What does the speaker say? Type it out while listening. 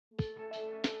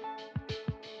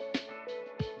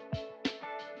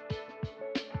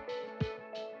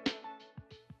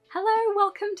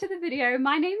welcome to the video.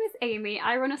 My name is Amy.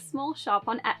 I run a small shop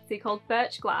on Etsy called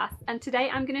Birch Glass, and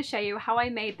today I'm going to show you how I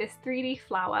made this 3D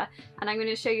flower, and I'm going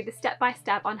to show you the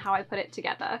step-by-step on how I put it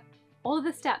together. All of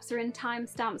the steps are in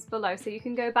timestamps below, so you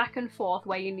can go back and forth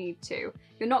where you need to.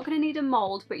 You're not going to need a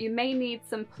mould, but you may need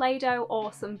some Play-Doh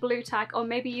or some glue tack or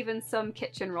maybe even some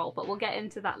kitchen roll, but we'll get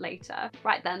into that later.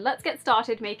 Right then, let's get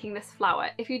started making this flower.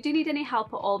 If you do need any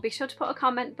help at all, be sure to put a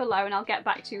comment below and I'll get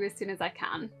back to you as soon as I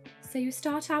can. So you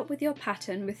start out with your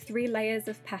pattern with 3 layers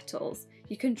of petals.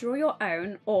 You can draw your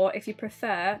own, or if you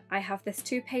prefer, I have this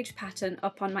 2-page pattern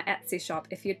up on my Etsy shop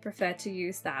if you'd prefer to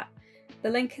use that. The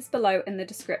link is below in the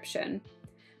description.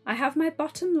 I have my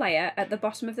bottom layer at the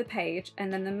bottom of the page,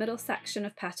 and then the middle section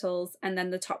of petals, and then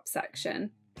the top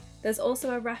section. There's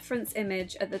also a reference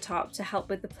image at the top to help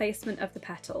with the placement of the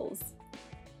petals.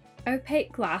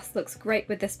 Opaque glass looks great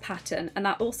with this pattern, and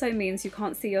that also means you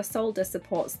can't see your solder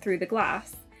supports through the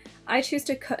glass. I choose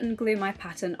to cut and glue my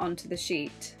pattern onto the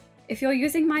sheet. If you're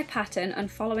using my pattern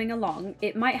and following along,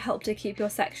 it might help to keep your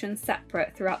sections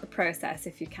separate throughout the process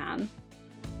if you can.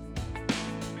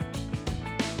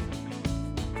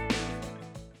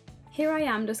 Here I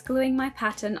am just gluing my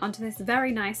pattern onto this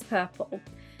very nice purple.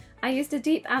 I used a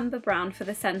deep amber brown for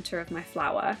the centre of my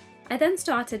flower. I then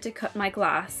started to cut my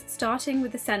glass, starting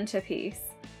with the centre piece.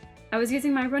 I was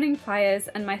using my running pliers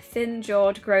and my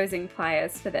thin-jawed grozing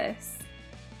pliers for this.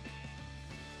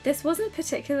 This wasn't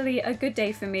particularly a good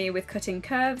day for me with cutting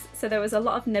curves, so there was a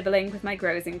lot of nibbling with my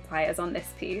grozing pliers on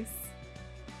this piece.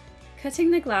 Cutting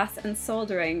the glass and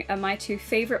soldering are my 2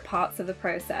 favourite parts of the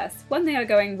process, when they are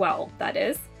going well, that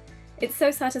is. It's so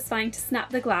satisfying to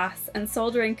snap the glass, and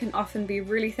soldering can often be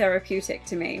really therapeutic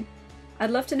to me.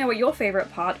 I'd love to know what your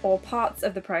favourite part or parts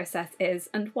of the process is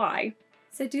and why,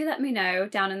 so do let me know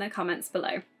down in the comments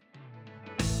below.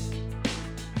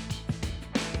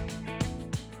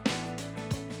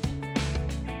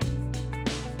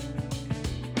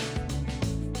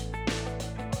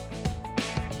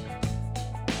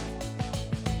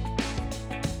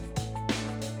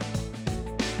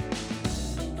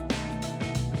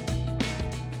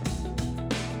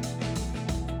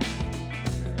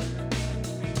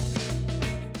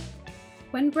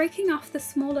 When breaking off the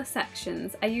smaller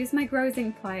sections, I use my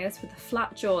grozing pliers with the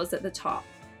flat jaws at the top.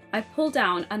 I pull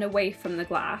down and away from the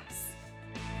glass.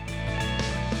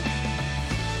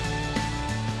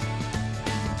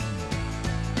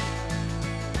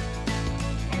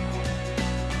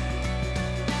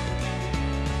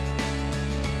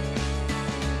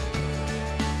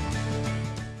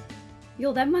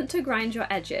 You'll then want to grind your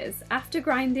edges. After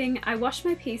grinding, I wash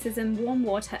my pieces in warm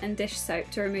water and dish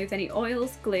soap to remove any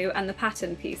oils, glue and the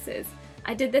pattern pieces.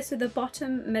 I did this with the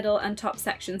bottom, middle and top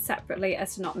sections separately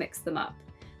as to not mix them up.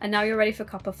 And now you're ready for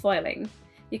copper foiling.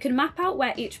 You can map out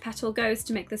where each petal goes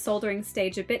to make the soldering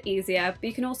stage a bit easier, but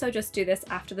you can also just do this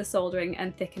after the soldering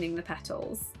and thickening the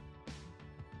petals.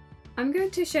 I'm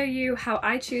going to show you how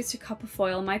I choose to copper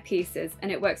foil my pieces, and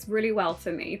it works really well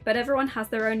for me, but everyone has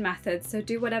their own methods, so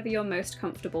do whatever you're most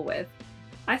comfortable with.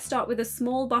 I start with a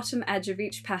small bottom edge of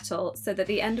each petal so that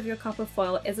the end of your copper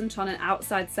foil isn't on an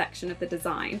outside section of the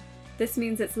design. This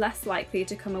means it's less likely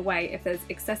to come away if there's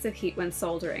excessive heat when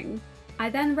soldering. I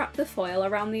then wrap the foil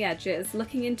around the edges,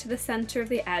 looking into the centre of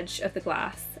the edge of the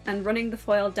glass, and running the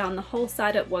foil down the whole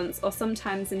side at once or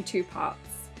sometimes in 2 parts.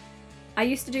 I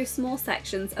used to do small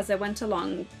sections as I went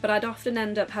along, but I'd often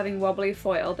end up having wobbly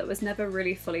foil that was never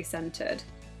really fully centred.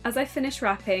 As I finish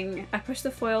wrapping, I push the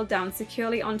foil down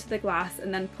securely onto the glass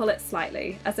and then pull it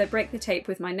slightly as I break the tape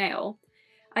with my nail.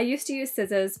 I used to use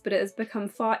scissors, but it has become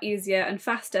far easier and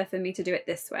faster for me to do it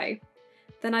this way.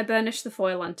 Then I burnish the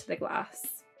foil onto the glass.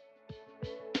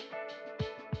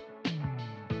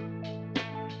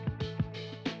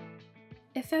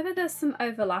 If ever there's some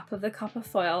overlap of the copper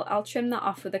foil, I'll trim that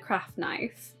off with a craft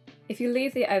knife. If you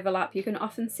leave the overlap, you can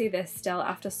often see this still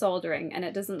after soldering and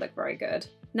it doesn't look very good.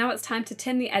 Now it's time to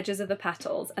tin the edges of the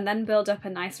petals and then build up a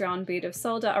nice round bead of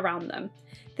solder around them.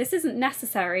 This isn't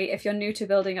necessary if you're new to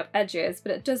building up edges,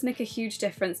 but it does make a huge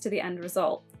difference to the end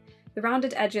result. The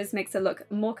rounded edges makes it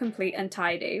look more complete and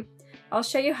tidy. I'll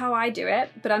show you how I do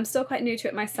it, but I'm still quite new to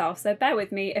it myself, so bear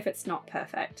with me if it's not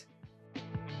perfect.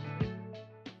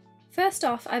 First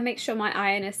off, I make sure my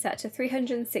iron is set to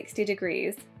 360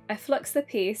 degrees. I flux the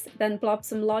piece, then blob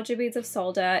some larger beads of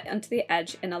solder onto the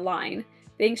edge in a line,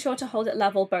 being sure to hold it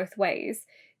level both ways.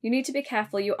 You need to be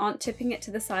careful you aren't tipping it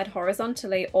to the side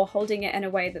horizontally or holding it in a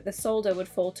way that the solder would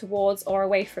fall towards or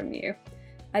away from you.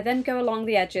 I then go along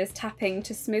the edges, tapping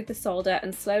to smooth the solder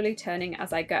and slowly turning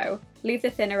as I go. Leave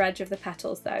the thinner edge of the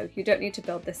petals though, you don't need to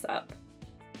build this up.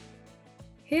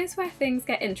 Here's where things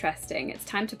get interesting. It's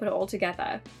time to put it all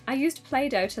together. I used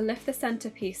Play-Doh to lift the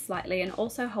centerpiece slightly and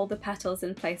also hold the petals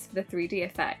in place for the 3D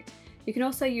effect. You can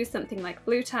also use something like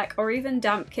blue tack or even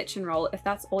damp kitchen roll if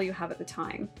that's all you have at the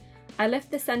time. I lift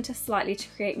the center slightly to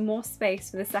create more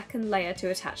space for the second layer to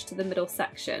attach to the middle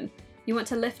section. You want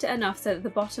to lift it enough so that the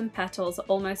bottom petals are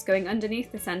almost going underneath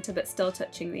the center but still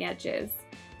touching the edges.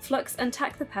 Flux and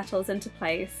tack the petals into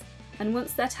place, and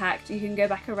once they're tacked you can go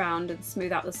back around and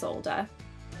smooth out the solder.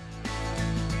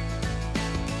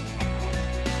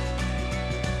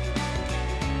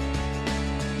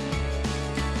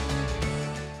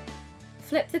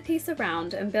 Flip the piece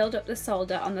around and build up the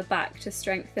solder on the back to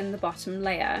strengthen the bottom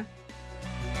layer.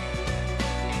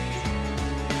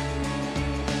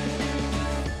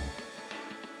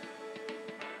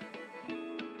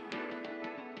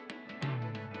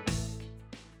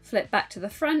 Flip back to the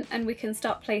front and we can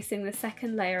start placing the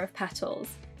second layer of petals.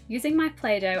 Using my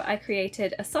Play-Doh, I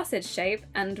created a sausage shape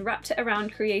and wrapped it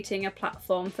around, creating a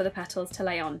platform for the petals to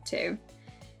lay onto.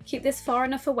 Keep this far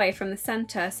enough away from the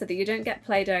center so that you don't get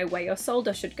Play-Doh where your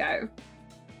solder should go.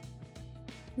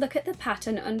 Look at the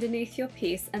pattern underneath your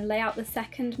piece and lay out the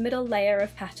second middle layer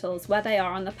of petals where they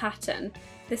are on the pattern.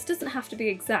 This doesn't have to be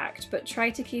exact, but try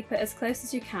to keep it as close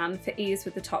as you can for ease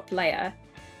with the top layer.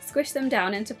 Squish them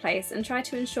down into place and try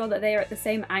to ensure that they are at the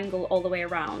same angle all the way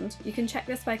around. You can check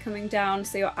this by coming down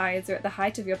so your eyes are at the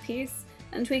height of your piece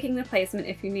and tweaking the placement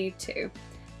if you need to.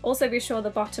 Also be sure the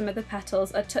bottom of the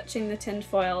petals are touching the tin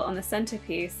foil on the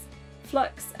centerpiece.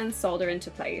 Flux and solder into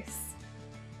place.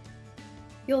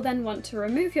 You'll then want to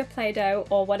remove your Play-Doh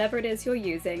or whatever it is you're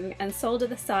using and solder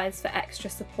the sides for extra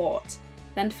support.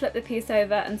 Then flip the piece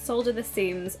over and solder the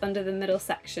seams under the middle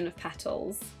section of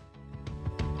petals.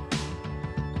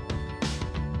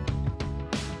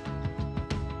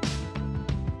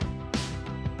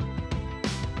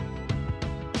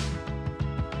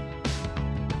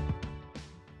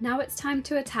 Now it's time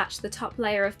to attach the top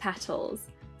layer of petals.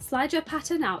 Slide your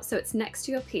pattern out so it's next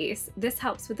to your piece. This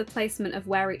helps with the placement of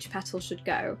where each petal should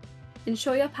go.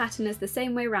 Ensure your pattern is the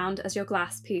same way round as your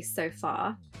glass piece so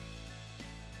far.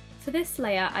 For this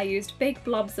layer, I used big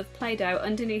blobs of Play-Doh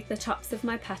underneath the tops of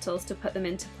my petals to put them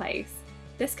into place.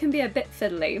 This can be a bit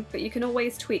fiddly, but you can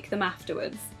always tweak them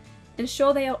afterwards.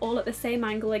 Ensure they are all at the same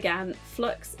angle again,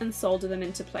 flux and solder them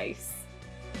into place.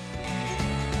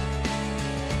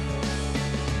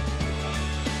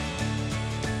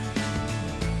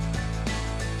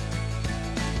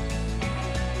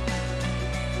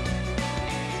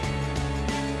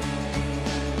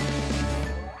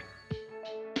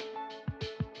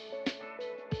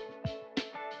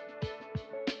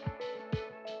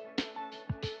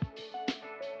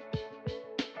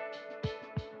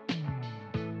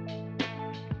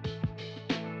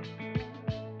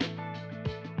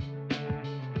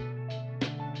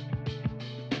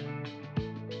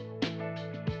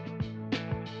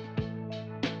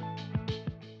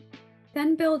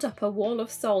 Then build up a wall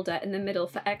of solder in the middle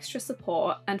for extra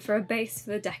support and for a base for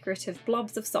the decorative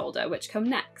blobs of solder which come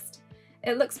next.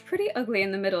 It looks pretty ugly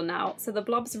in the middle now, so the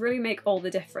blobs really make all the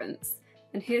difference.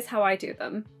 And here's how I do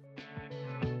them.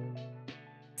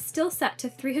 Still set to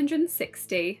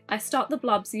 360, I start the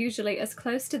blobs usually as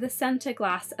close to the center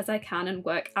glass as I can and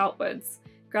work outwards,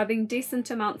 grabbing decent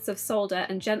amounts of solder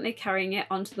and gently carrying it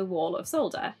onto the wall of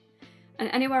solder, and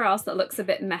anywhere else that looks a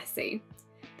bit messy.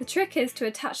 The trick is to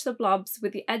attach the blobs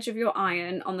with the edge of your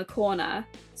iron on the corner,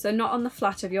 so not on the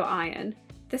flat of your iron.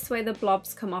 This way the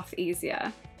blobs come off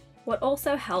easier. What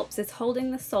also helps is holding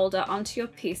the solder onto your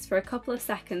piece for a couple of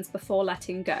seconds before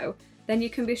letting go. Then you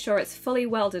can be sure it's fully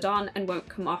welded on and won't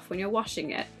come off when you're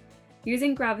washing it.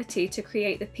 Using gravity to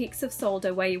create the peaks of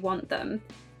solder where you want them.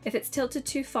 If it's tilted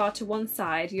too far to one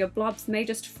side, your blobs may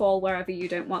just fall wherever you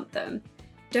don't want them.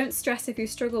 Don't stress if you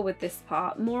struggle with this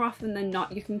part. More often than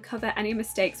not, you can cover any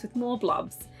mistakes with more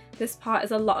blobs. This part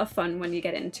is a lot of fun when you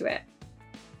get into it.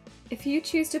 If you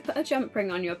choose to put a jump ring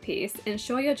on your piece,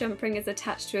 ensure your jump ring is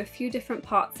attached to a few different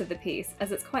parts of the piece,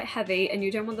 as it's quite heavy and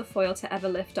you don't want the foil to ever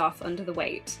lift off under the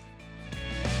weight.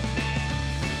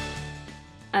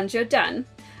 And you're done.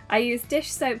 I use dish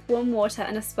soap, warm water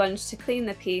and a sponge to clean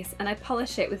the piece, and I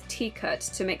polish it with T-cut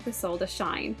to make the solder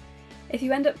shine. If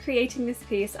you end up creating this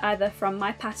piece either from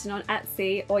my pattern on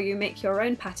Etsy or you make your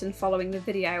own pattern following the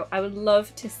video, I would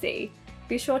love to see.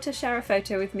 Be sure to share a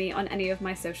photo with me on any of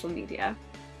my social media.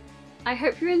 I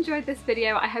hope you enjoyed this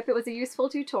video. I hope it was a useful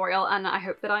tutorial and I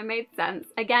hope that I made sense.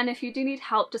 Again, if you do need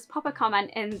help, just pop a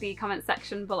comment in the comment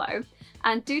section below.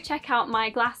 And do check out my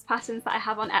glass patterns that I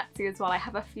have on Etsy as well. I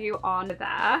have a few on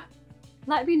there.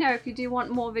 Let me know if you do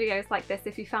want more videos like this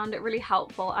if you found it really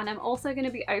helpful, and I'm also going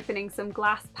to be opening some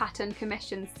glass pattern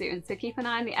commissions soon, so keep an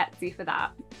eye on the Etsy for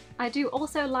that. I do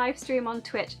also live stream on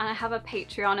Twitch and I have a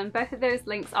Patreon, and both of those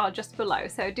links are just below,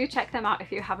 so do check them out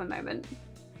if you have a moment.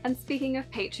 And speaking of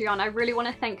Patreon, I really want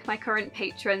to thank my current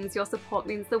patrons. Your support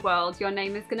means the world. Your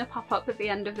name is going to pop up at the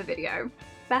end of the video.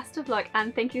 Best of luck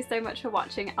and thank you so much for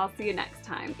watching. I'll see you next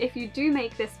time. If you do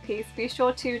make this piece, be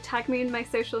sure to tag me in my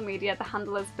social media. The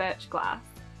handle is Birch Glass.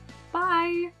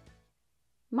 Bye!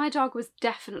 My dog was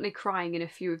definitely crying in a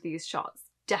few of these shots.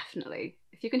 Definitely.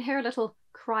 If you can hear a little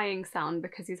crying sound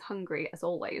because he's hungry as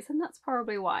always, and that's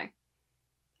probably why.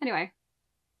 Anyway,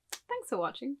 thanks for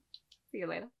watching. See you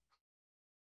later.